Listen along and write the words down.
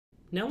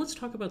Now let's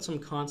talk about some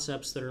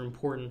concepts that are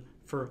important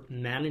for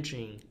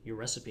managing your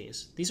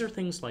recipes. These are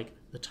things like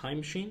the time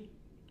machine,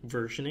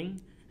 versioning,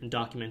 and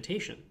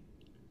documentation.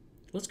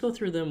 Let's go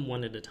through them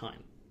one at a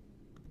time.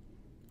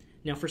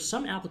 Now for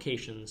some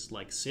applications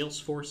like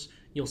Salesforce,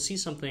 you'll see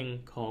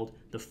something called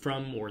the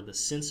from or the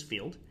since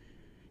field,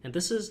 and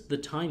this is the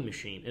time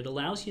machine. It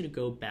allows you to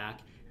go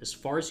back as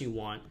far as you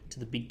want to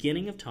the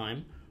beginning of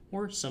time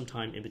or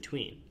sometime in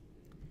between.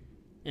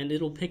 And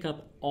it'll pick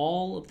up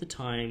all of the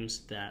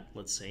times that,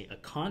 let's say, a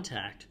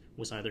contact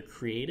was either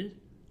created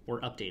or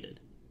updated.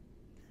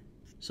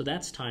 So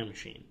that's time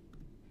machine.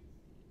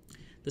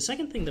 The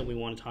second thing that we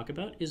want to talk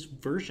about is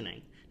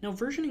versioning. Now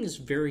versioning is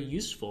very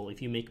useful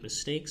if you make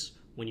mistakes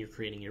when you're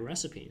creating your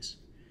recipes.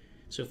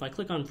 So if I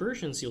click on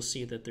versions, you'll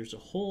see that there's a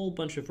whole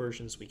bunch of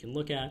versions we can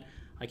look at.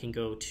 I can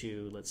go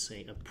to, let's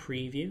say, a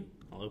preview.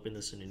 I'll open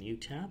this in a new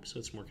tab so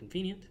it's more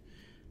convenient.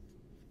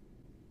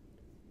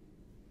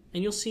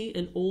 And you'll see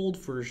an old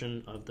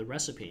version of the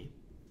recipe.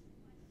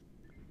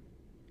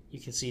 You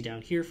can see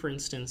down here, for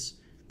instance,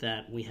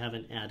 that we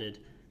haven't added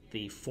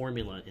the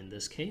formula in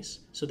this case,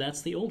 so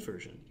that's the old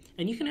version.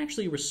 And you can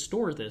actually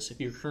restore this if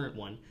your current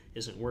one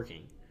isn't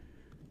working.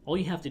 All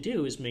you have to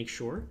do is make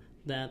sure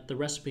that the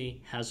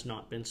recipe has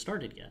not been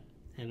started yet,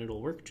 and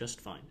it'll work just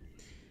fine.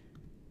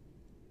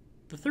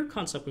 The third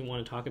concept we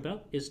want to talk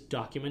about is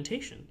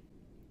documentation.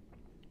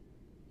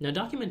 Now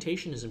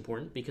documentation is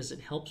important because it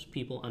helps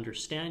people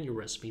understand your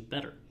recipe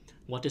better.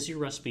 What does your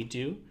recipe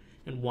do,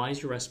 and why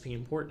is your recipe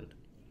important?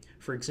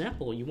 For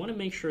example, you want to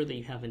make sure that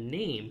you have a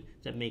name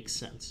that makes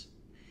sense.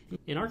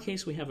 In our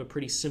case, we have a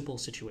pretty simple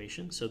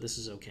situation, so this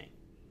is okay.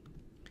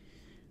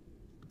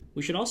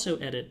 We should also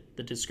edit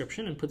the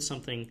description and put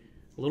something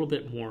a little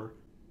bit more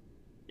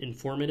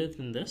informative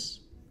than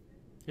this,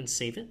 and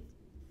save it.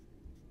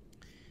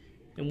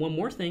 And one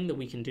more thing that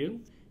we can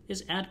do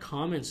is add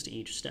comments to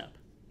each step.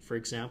 For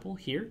example,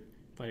 here,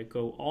 if I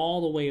go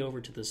all the way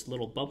over to this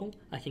little bubble,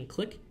 I can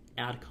click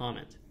Add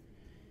Comment.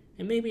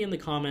 And maybe in the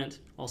comment,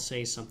 I'll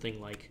say something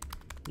like,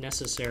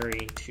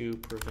 necessary to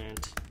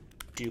prevent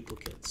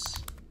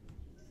duplicates.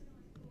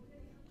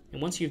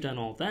 And once you've done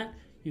all of that,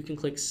 you can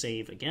click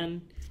Save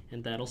again,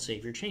 and that'll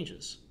save your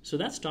changes. So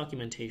that's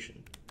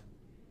documentation.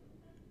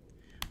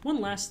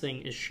 One last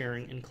thing is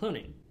sharing and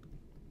cloning.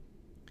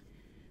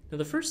 Now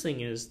the first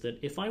thing is that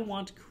if I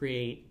want to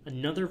create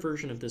another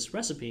version of this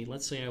recipe,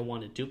 let's say I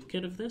want a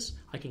duplicate of this,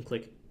 I can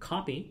click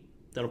Copy,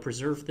 that'll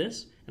preserve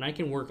this, and I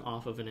can work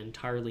off of an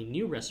entirely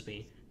new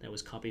recipe that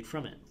was copied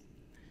from it.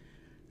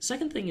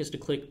 Second thing is to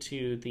click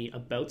to the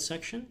About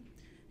section.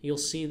 You'll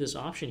see this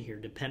option here.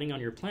 Depending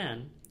on your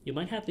plan, you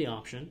might have the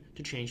option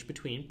to change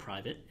between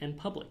private and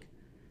public.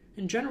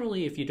 And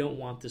generally, if you don't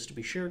want this to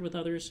be shared with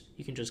others,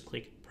 you can just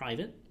click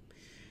Private.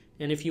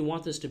 And if you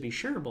want this to be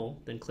shareable,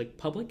 then click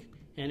Public,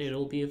 and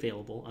it'll be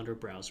available under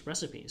Browse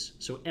Recipes.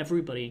 So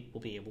everybody will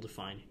be able to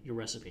find your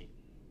recipe.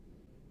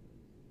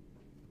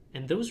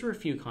 And those are a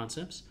few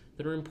concepts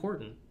that are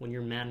important when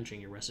you're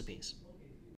managing your recipes.